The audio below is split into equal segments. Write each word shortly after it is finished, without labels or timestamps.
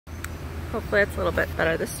Hopefully it's a little bit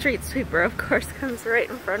better. The street sweeper, of course, comes right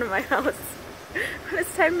in front of my house when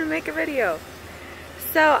it's time to make a video.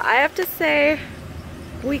 So I have to say,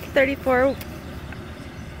 week 34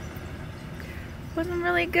 wasn't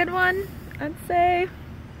really a good one, I'd say.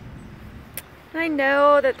 I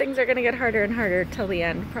know that things are gonna get harder and harder till the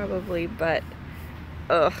end, probably, but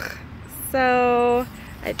ugh. So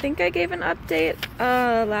I think I gave an update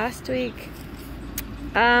last week.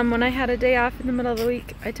 When I had a day off in the middle of the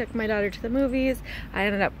week, I took my daughter to the movies. I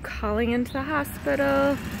ended up calling into the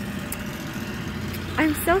hospital.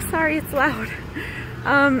 I'm so sorry it's loud.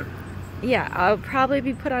 Yeah, I'll probably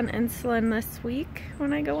be put on insulin this week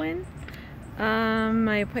when I go in.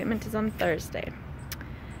 My appointment is on Thursday.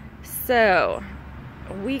 So,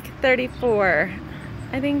 week 34,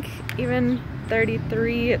 I think even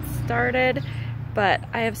 33 it started, but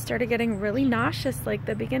I have started getting really nauseous like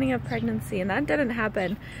the beginning of pregnancy, and that didn't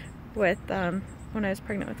happen with when I was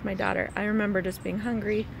pregnant with my daughter. I remember just being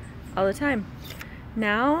hungry all the time.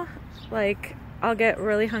 Now, like, I'll get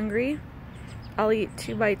really hungry, I'll eat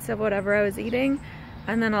 2 bites of whatever I was eating,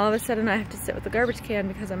 and then all of a sudden I have to sit with the garbage can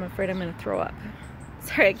because I'm afraid I'm gonna throw up.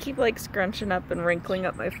 Sorry, I keep like scrunching up and wrinkling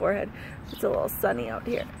up my forehead. It's a little sunny out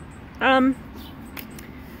here.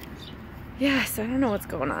 Yeah, so I don't know what's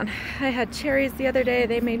going on. I had cherries the other day.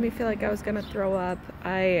 They made me feel like I was gonna throw up.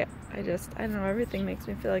 I don't know, everything makes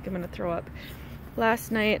me feel like I'm gonna throw up.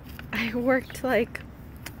 Last night, I worked like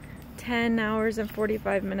 10 hours and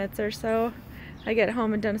 45 minutes or so. I get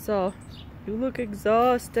home and Dennis all, "You look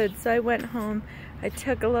exhausted." So I went home, I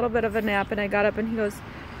took a little bit of a nap, and I got up and he goes,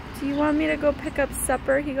 "Do you want me to go pick up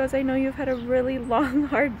supper?" He goes, "I know you've had a really long,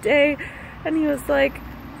 hard day." And he was like,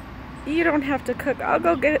 "You don't have to cook, I'll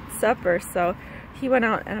go get supper." So he went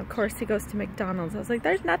out, and of course he goes to McDonald's. I was like,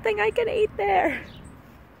 there's nothing I can eat there.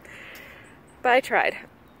 But I tried.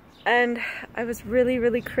 And I was really,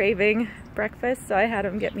 really craving breakfast, so I had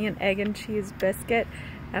him get me an egg and cheese biscuit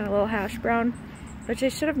and a little hash brown, which I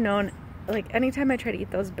should have known. Like, anytime I try to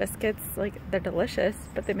eat those biscuits, like, they're delicious,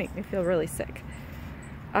 but they make me feel really sick.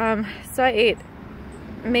 So I ate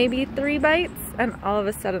maybe 3 bites, and all of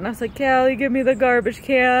a sudden I was like, "Callie, give me the garbage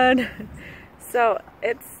can." So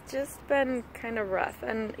it's just been kind of rough.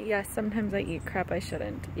 And yes, sometimes I eat crap I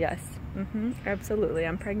shouldn't. Yes, absolutely.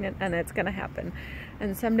 I'm pregnant and it's gonna happen.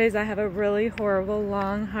 And some days I have a really horrible,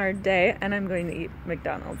 long, hard day and I'm going to eat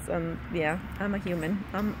McDonald's. And yeah, I'm a human.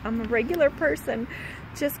 I'm a regular person.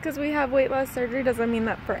 Just because we have weight loss surgery doesn't mean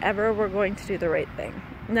that forever we're going to do the right thing.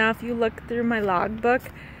 Now, if you look through my logbook,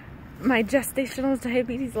 my gestational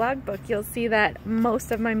diabetes logbook, you'll see that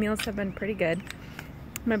most of my meals have been pretty good.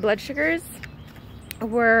 My blood sugars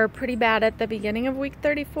were pretty bad at the beginning of week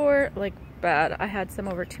 34, like bad. I had some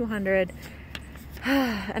over 200.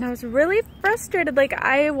 And I was really frustrated. Like,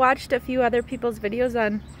 I watched a few other people's videos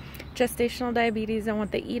on gestational diabetes and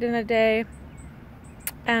what they eat in a day,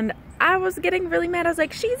 and I was getting really mad. I was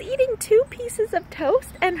like, she's eating 2 pieces of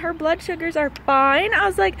toast and her blood sugars are fine. I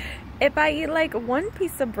was like, if I eat like 1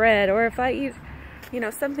 piece of bread, or if I eat, you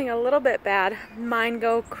know, something a little bit bad, mine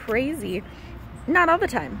go crazy. Not all the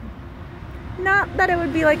time. Not that it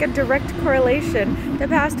would be like a direct correlation. The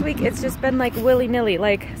past week, it's just been like willy-nilly.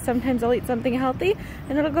 Like, sometimes I'll eat something healthy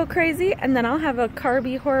and it'll go crazy, and then I'll have a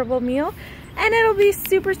carby, horrible meal and it'll be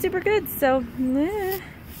super, super good. So,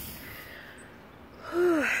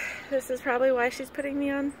 this is probably why she's putting me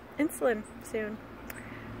on insulin soon.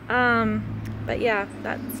 But yeah,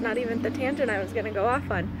 that's not even the tangent I was gonna go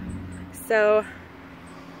off on. So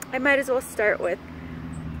I might as well start with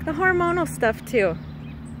the hormonal stuff too.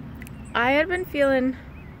 I had been feeling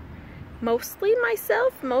mostly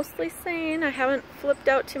myself, mostly sane. I haven't flipped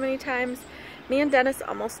out too many times. Me and Dennis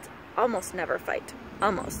almost never fight.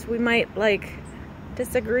 Almost. We might like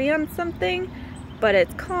disagree on something, but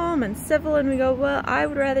it's calm and civil, and we go, well, I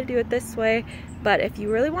would rather do it this way, but if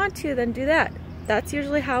you really want to, then do that. That's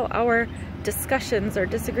usually how our discussions or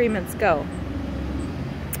disagreements go.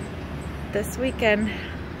 This weekend,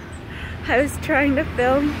 I was trying to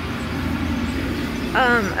film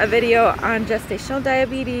a video on gestational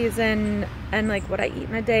diabetes and like what I eat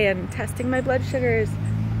in a day and testing my blood sugars,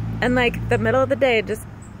 and like the middle of the day,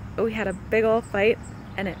 we had a big old fight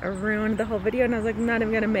and it ruined the whole video, and I was like, I'm not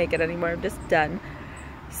even gonna make it anymore, I'm just done.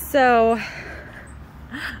 So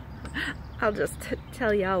I'll just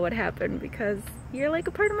tell y'all what happened, because you're like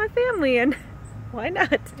a part of my family, and why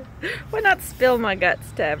not spill my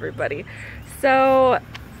guts to everybody. So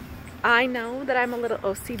I know that I'm a little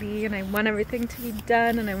OCD and I want everything to be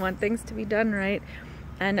done and I want things to be done right.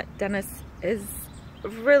 And Dennis is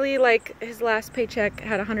really, like, his last paycheck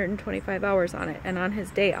had 125 hours on it, and on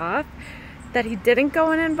his day off that he didn't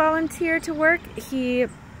go in and volunteer to work, he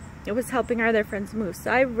was helping our other friends move.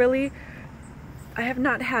 So I have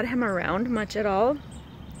not had him around much at all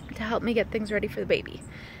to help me get things ready for the baby.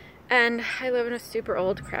 And I live in a super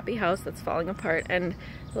old crappy house that's falling apart, and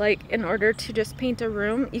like in order to just paint a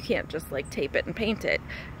room, you can't just like tape it and paint it.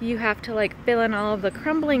 You have to like fill in all of the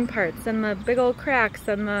crumbling parts and the big old cracks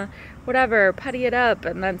and the whatever, putty it up,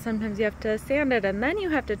 and then sometimes you have to sand it, and then you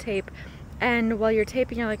have to tape. And while you're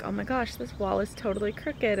taping, you're like, oh my gosh, this wall is totally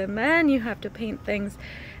crooked, and then you have to paint things.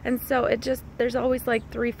 And so there's always like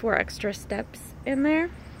 3-4 extra steps in there.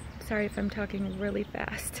 Sorry if I'm talking really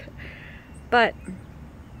fast. But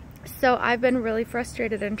so I've been really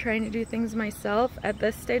frustrated and trying to do things myself at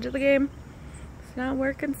this stage of the game. It's not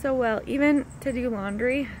working so well. Even to do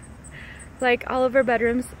laundry, like all of our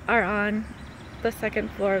bedrooms are on the second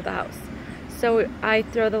floor of the house. So I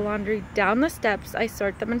throw the laundry down the steps, I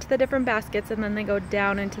sort them into the different baskets, and then they go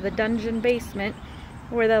down into the dungeon basement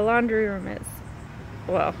where the laundry room is.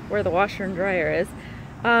 Well, where the washer and dryer is.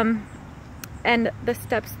 And the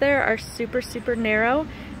steps there are super, super narrow,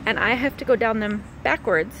 and I have to go down them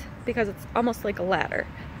backwards because it's almost like a ladder.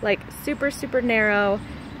 Like super, super narrow,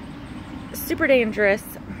 super dangerous,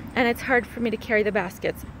 and it's hard for me to carry the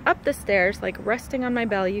baskets up the stairs, like resting on my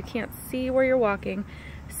belly. You can't see where you're walking.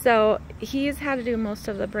 So he's had to do most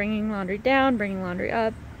of the bringing laundry down, bringing laundry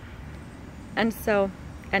up. And so,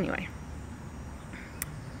 anyway,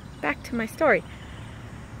 back to my story.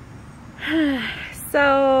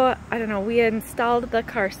 So, I don't know, we installed the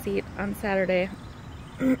car seat on Saturday.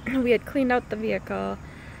 We had cleaned out the vehicle,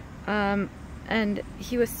 and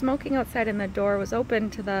he was smoking outside and the door was open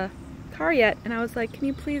to the car yet. And I was like, can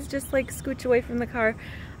you please just like scooch away from the car?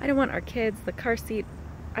 I don't want our kids, the car seat,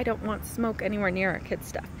 I don't want smoke anywhere near our kids'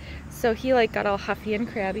 stuff. So he like got all huffy and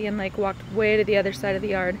crabby and like walked way to the other side of the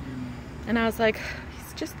yard. And I was like,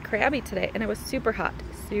 he's just crabby today. And it was super hot,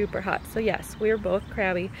 super hot. So yes, we were both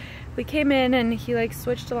crabby. We came in and he like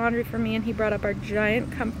switched the laundry for me, and he brought up our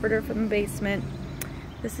giant comforter from the basement.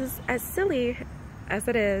 This is as silly as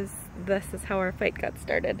it is. This is how our fight got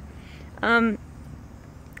started.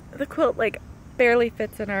 The quilt like barely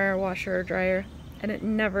fits in our washer or dryer, and it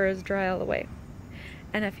never is dry all the way.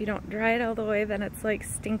 And if you don't dry it all the way, then it's like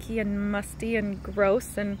stinky and musty and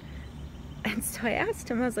gross. And so I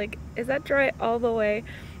asked him, I was like, is that dry all the way?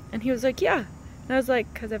 And he was like, yeah. And I was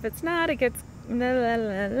like, because if it's not, it gets blah, blah,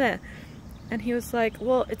 blah, blah. And he was like,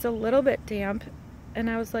 well, it's a little bit damp. And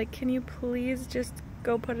I was like, can you please just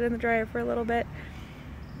go put it in the dryer for a little bit?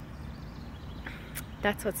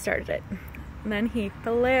 That's what started it. And then he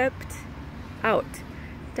flipped out.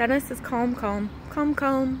 Dennis is calm, calm, calm,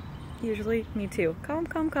 calm. Usually me too. Calm,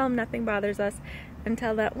 calm, calm, nothing bothers us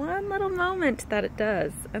until that one little moment that it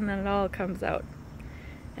does, and then it all comes out.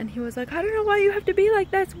 And he was like, I don't know why you have to be like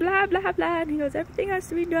this, blah, blah, blah. And he goes, everything has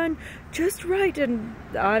to be done just right. And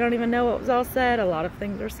I don't even know what was all said. A lot of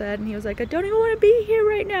things were said. And he was like, I don't even want to be here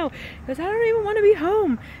right now. He goes, I don't even want to be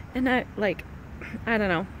home. And I don't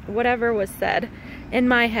know, whatever was said. In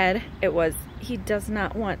my head, it was, he does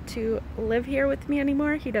not want to live here with me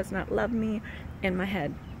anymore. He does not love me. In my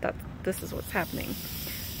head, this is what's happening.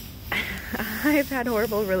 I've had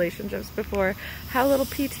horrible relationships before, had a little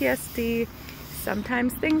PTSD.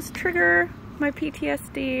 Sometimes things trigger my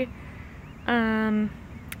PTSD.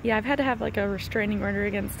 Yeah, I've had to have like a restraining order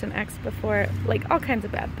against an ex before, like all kinds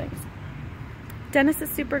of bad things. Dennis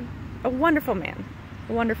is a wonderful man.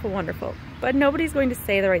 Wonderful, wonderful. But nobody's going to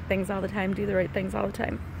say the right things all the time, do the right things all the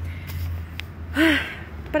time.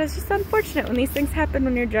 But it's just unfortunate when these things happen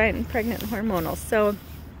when you're giant and pregnant and hormonal. So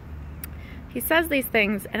he says these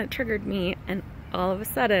things and it triggered me, and all of a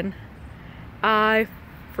sudden I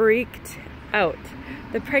freaked out.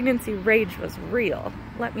 The pregnancy rage was real,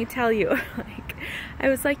 let me tell you. Like, I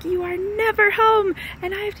was like, you are never home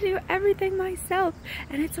and I have to do everything myself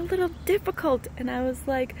and it's a little difficult. And I was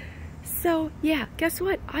like, so yeah, guess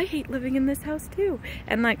what? I hate living in this house too.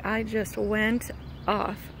 And like, I just went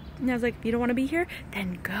off. And I was like, if you don't want to be here,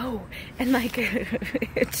 then go. And like,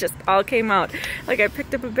 it just all came out. Like, I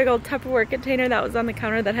picked up a big old Tupperware container that was on the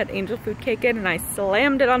counter that had angel food cake in, and I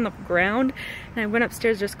slammed it on the ground. And I went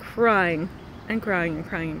upstairs just crying and crying and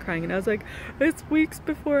crying and crying. And I was like, it's weeks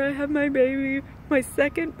before I have my baby, my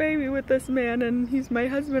second baby with this man, and he's my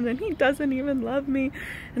husband, and he doesn't even love me.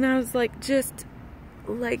 And I was like, just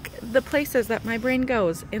like, the places that my brain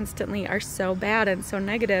goes instantly are so bad and so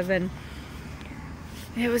negative, and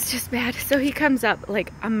it was just bad. So he comes up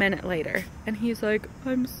like a minute later and he's like,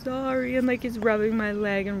 I'm sorry, and like he's rubbing my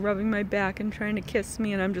leg and rubbing my back and trying to kiss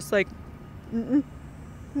me, and I'm just like,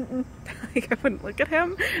 like I wouldn't look at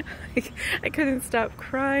him. Like, I couldn't stop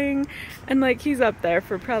crying, and like he's up there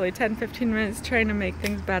for probably 10-15 minutes trying to make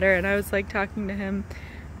things better, and I was like talking to him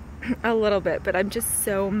a little bit, but I'm just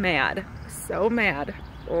so mad. So mad.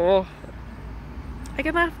 Oh. I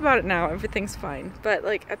can laugh about it now, everything's fine. But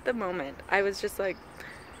like at the moment, I was just like,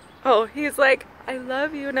 oh, he's like, I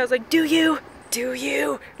love you. And I was like, do you? Do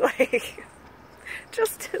you? Like,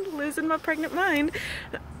 just losing my pregnant mind.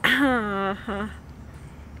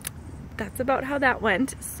 That's about how that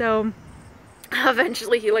went. So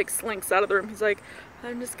eventually he like slinks out of the room. He's like,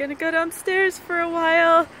 I'm just gonna go downstairs for a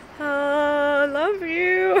while. I love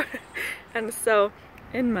you. And so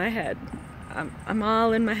in my head, I'm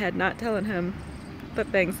all in my head, not telling him the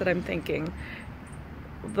things that I'm thinking.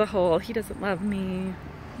 The whole, he doesn't love me,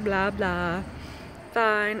 blah blah.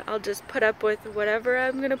 Fine, I'll just put up with whatever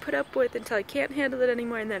I'm gonna put up with until I can't handle it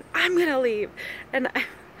anymore, and then I'm gonna leave. And I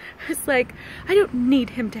was like, I don't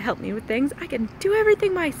need him to help me with things. I can do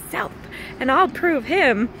everything myself, and I'll prove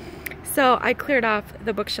him. So I cleared off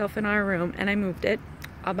the bookshelf in our room and I moved it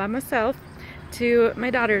all by myself to my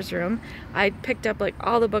daughter's room. I picked up like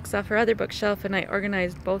all the books off her other bookshelf and I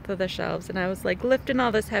organized both of the shelves, and I was like lifting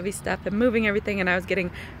all this heavy stuff and moving everything, and I was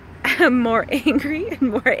getting more angry and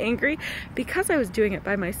more angry because I was doing it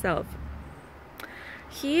by myself.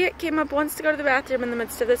 He came up once to go to the bathroom in the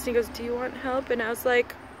midst of this and he goes, do you want help? And I was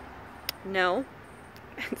like, no.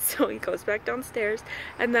 And so he goes back downstairs,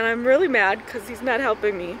 and then I'm really mad because he's not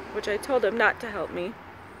helping me, which I told him not to help me.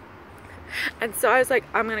 And so I was like,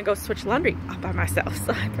 I'm gonna go switch laundry all by myself.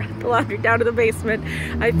 So I brought the laundry down to the basement.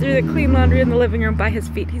 I threw the clean laundry in the living room by his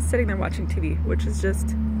feet. He's sitting there watching TV, which is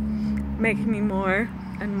just making me more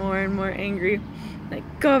and more and more angry. Like,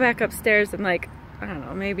 go back upstairs, and like, I don't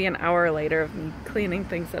know, maybe an hour later of me cleaning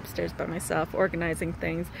things upstairs by myself, organizing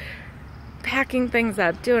things, packing things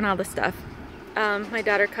up, doing all the stuff. My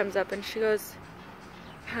daughter comes up and she goes,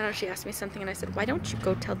 I don't know, she asked me something and I said, why don't you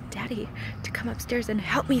go tell Daddy to come upstairs and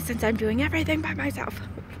help me since I'm doing everything by myself?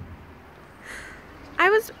 I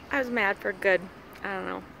was mad for a good, I don't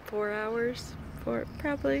know, 4 hours,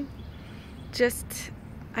 probably. Just,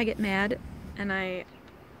 I get mad and I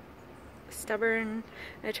stubborn,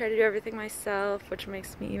 and I try to do everything myself, which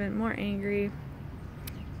makes me even more angry.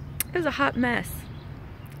 It was a hot mess.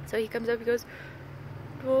 So he comes up, he goes,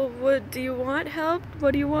 well, what do you want help?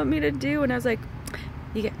 What do you want me to do? And I was like,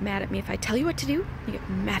 you get mad at me if I tell you what to do. You get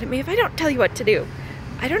mad at me if I don't tell you what to do.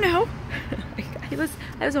 I don't know.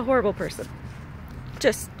 I was a horrible person.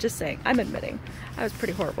 Just saying. I'm admitting. I was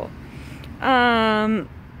pretty horrible. Yeah.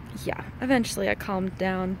 Eventually I calmed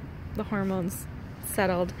down. The hormones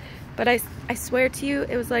settled. But I swear to you,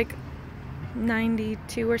 it was like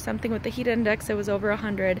 92 or something with the heat index. It was over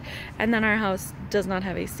 100. And then our house does not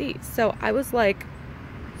have AC. So I was like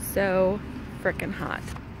so freaking hot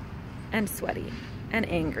and sweaty and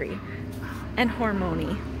angry and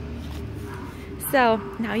hormony. So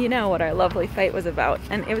now you know what our lovely fight was about,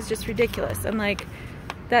 and it was just ridiculous. And like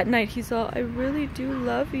that night he's all, I really do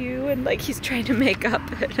love you, and like he's trying to make up,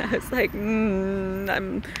 and I was like,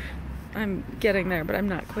 I'm getting there, but I'm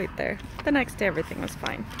not quite there. The next day everything was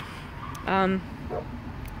fine.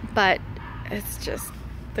 But it's just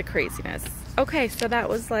the craziness. Okay, so that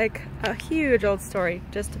was like a huge old story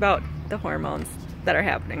just about the hormones that are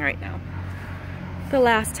happening right now. The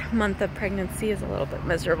last month of pregnancy is a little bit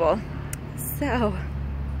miserable. So,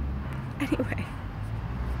 anyway.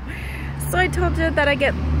 So I told you that I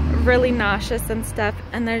get really nauseous and stuff,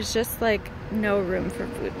 and there's just like no room for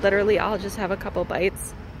food. Literally, I'll just have a couple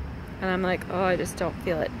bites, and I'm like, oh, I just don't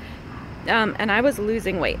feel it. And I was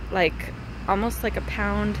losing weight, like almost like a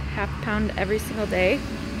pound, half pound every single day.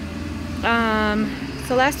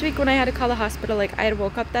 So last week when I had to call the hospital, like I had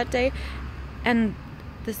woke up that day and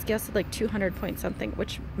the scale said like 200 point something,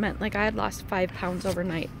 which meant like I had lost 5 pounds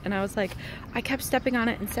overnight. And I was like, I kept stepping on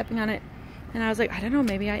it and stepping on it. And I was like, I don't know,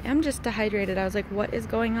 maybe I am just dehydrated. I was like, what is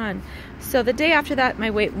going on? So the day after that,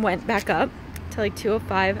 my weight went back up to like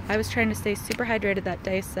 205. I was trying to stay super hydrated that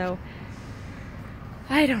day, so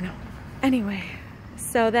I don't know. Anyway,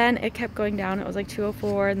 so then it kept going down. It was like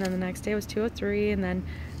 204, and then the next day it was 203, and then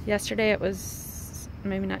yesterday it was,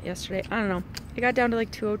 maybe not yesterday, I don't know. It got down to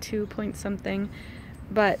like 202 point something.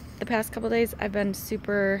 But the past couple days I've been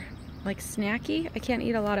super like snacky. I can't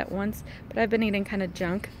eat a lot at once, but I've been eating kind of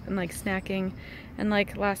junk and like snacking. And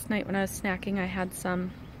like last night when I was snacking, I had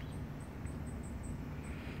some,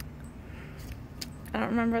 I don't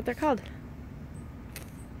remember what they're called.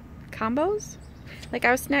 Combos? Like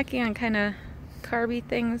I was snacking on kind of carby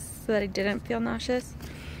things so that I didn't feel nauseous.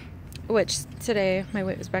 Which today my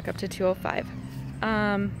weight was back up to 205.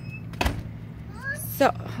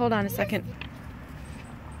 So hold on a second.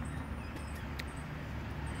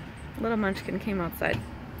 Little munchkin came outside.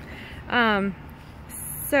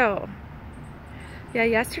 So yeah,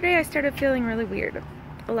 yesterday I started feeling really weird.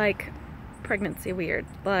 like pregnancy weird.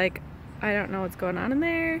 Like, I don't know what's going on in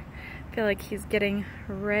there. I feel like he's getting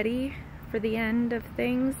ready for the end of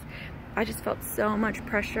things. I just felt so much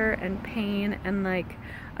pressure and pain, and like,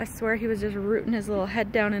 I swear he was just rooting his little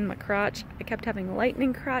head down in my crotch. I kept having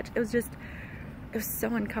lightning crotch. It was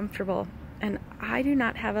so uncomfortable. And I do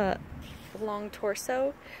not have a long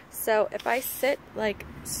torso, so if I sit like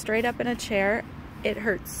straight up in a chair, it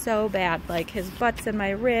hurts so bad. Like, his butt's in my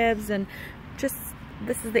ribs, and just,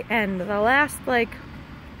 this is the end, the last like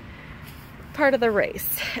part of the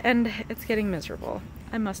race, and it's getting miserable,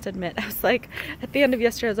 I must admit. I was like, at the end of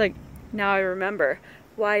yesterday, I was like, now I remember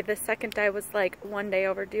why the second I was like 1 day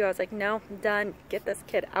overdue. I was like, no, I'm done. Get this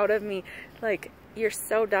kid out of me. Like, you're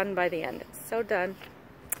so done by the end. So done.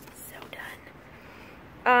 So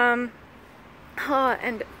done. Oh,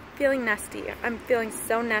 and feeling nesty. I'm feeling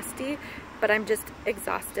so nesty, but I'm just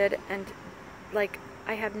exhausted, and like,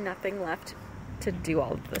 I have nothing left to do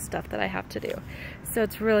all of the stuff that I have to do. So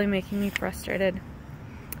it's really making me frustrated.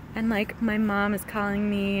 And like, my mom is calling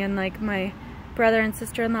me, and like, my brother and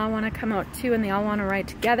sister-in-law want to come out too, and they all want to ride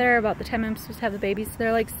together about the time I'm supposed to have the baby. So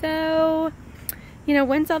they're like, so, you know,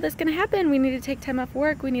 when's all this gonna happen? We need to take time off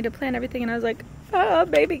work, we need to plan everything. And I was like, oh,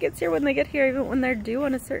 baby gets here when they get here, even when they're due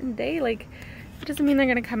on a certain day. Like, it doesn't mean they're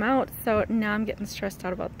gonna come out. So now I'm getting stressed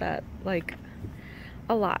out about that, like,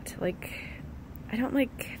 a lot. Like, I don't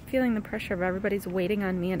like feeling the pressure of everybody's waiting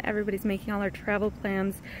on me, and everybody's making all their travel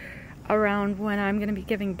plans around when I'm gonna be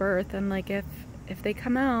giving birth. And like, if they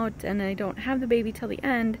come out and I don't have the baby till the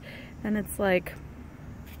end, then it's like,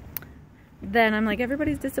 then I'm like,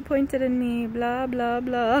 everybody's disappointed in me, blah, blah,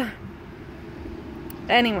 blah.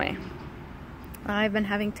 Anyway, I've been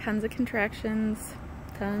having tons of contractions,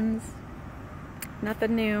 tons.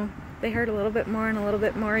 Nothing new. They hurt a little bit more and a little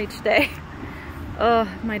bit more each day. Oh,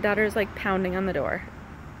 my daughter's like pounding on the door.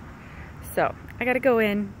 So, I gotta go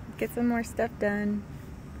in, get some more stuff done.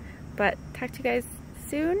 But talk to you guys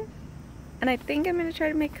soon. And I think I'm gonna try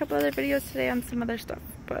to make a couple other videos today on some other stuff,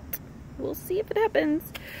 but we'll see if it happens.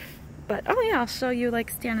 But oh yeah, I'll show you like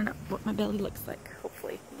standing up what my belly looks like.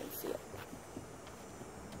 Hopefully you can see it.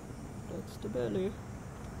 That's the belly.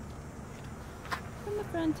 From the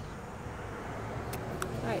front.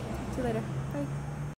 Alright, see you later. Bye.